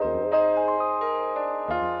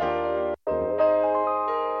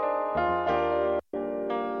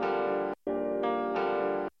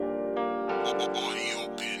Audio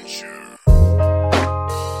Pincher.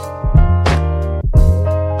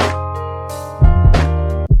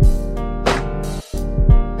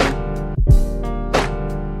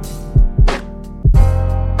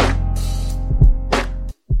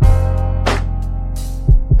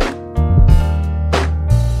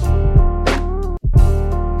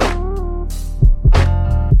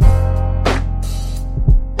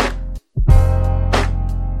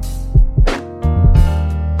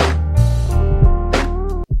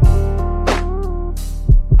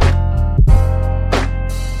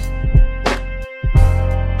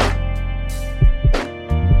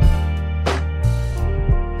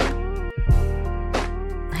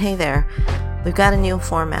 Hey there, we've got a new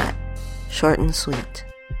format, short and sweet.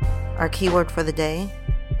 Our keyword for the day,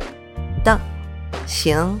 的,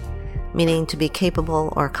行, meaning to be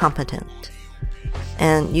capable or competent.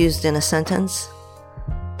 And used in a sentence,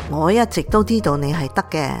 我一直都知道你係得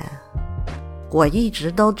嘅。我一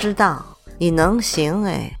直都知道你能行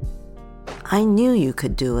誒。I knew you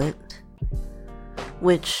could do it.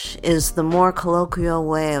 Which is the more colloquial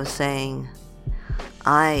way of saying,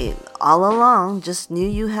 I, all along, just knew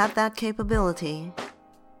you had that capability.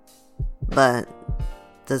 But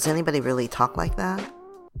does anybody really talk like that?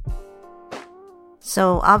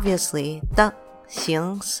 So obviously, 的,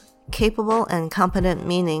行's capable and competent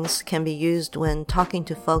meanings can be used when talking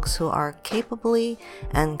to folks who are capably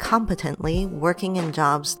and competently working in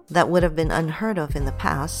jobs that would have been unheard of in the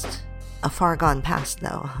past, a far gone past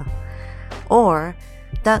though. Or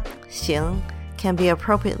的,行can be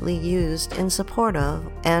appropriately used in support of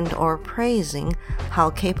and or praising how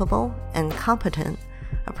capable and competent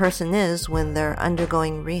a person is when they're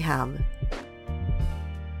undergoing rehab.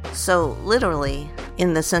 So literally,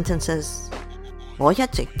 in the sentences, 我一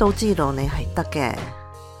直都知道你係得嘅。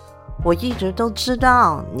我一直都知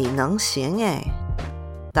道你能行嘅。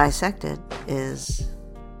Dissected is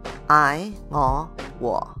I, 我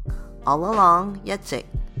all along, 一直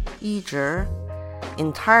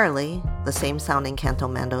entirely the same sounding canto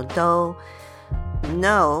mando do,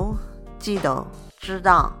 know, 知道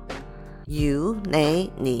you, 你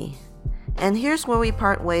And here's where we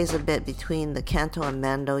part ways a bit between the canto and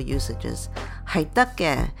mando usages. 係得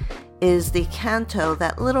嘅 is the canto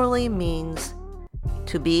that literally means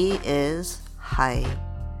to be is 係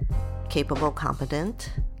capable,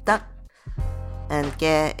 competent 得 and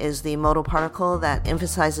嘅 is the modal particle that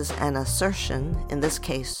emphasizes an assertion, in this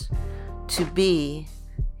case to be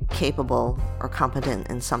capable or competent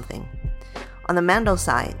in something. On the mando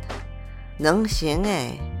side, 能行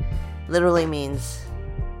誒 literally means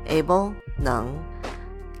able, 能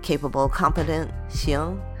capable, competent,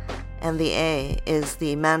 行 and the a is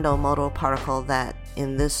the mando modal particle that,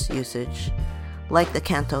 in this usage, like the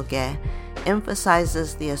canto ge,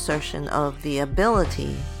 emphasizes the assertion of the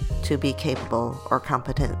ability to be capable or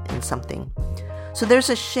competent in something. So there's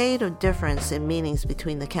a shade of difference in meanings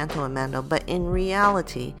between the canto and mando, but in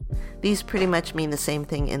reality, these pretty much mean the same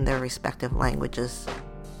thing in their respective languages.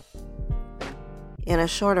 In a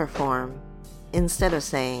shorter form, instead of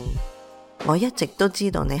saying, 我一直都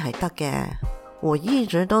知道你係得嘅，我一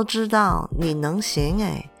直都知道你能行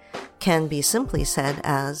誒 can be simply said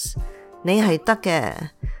as, 你係得嘅，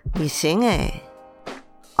你行誒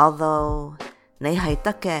Although, 你係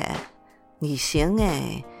得嘅，你行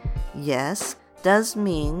誒 yes, does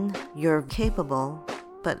mean you're capable,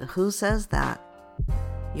 but who says that?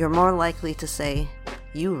 You're more likely to say,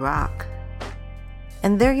 you rock.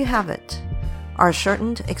 And there you have it, our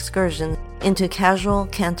shortened excursion into casual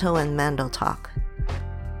canto and mando talk.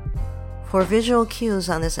 For visual cues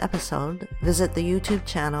on this episode, visit the YouTube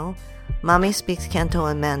channel Mommy Speaks Canto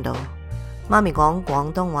and Mando. 妈咪講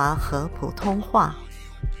廣東話和普通話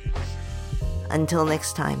Until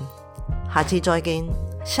next time, 下次再見，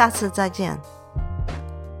下次再見。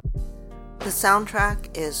The soundtrack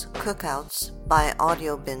is Cookouts by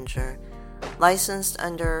Audio Binger, licensed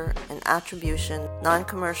under an Attribution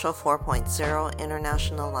Non-Commercial 4.0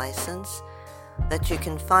 international license that you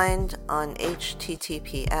can find on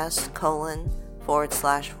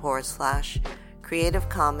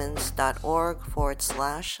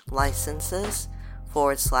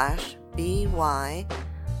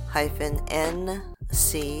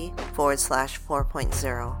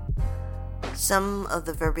Some of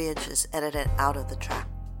the verbiage is edited out of the track.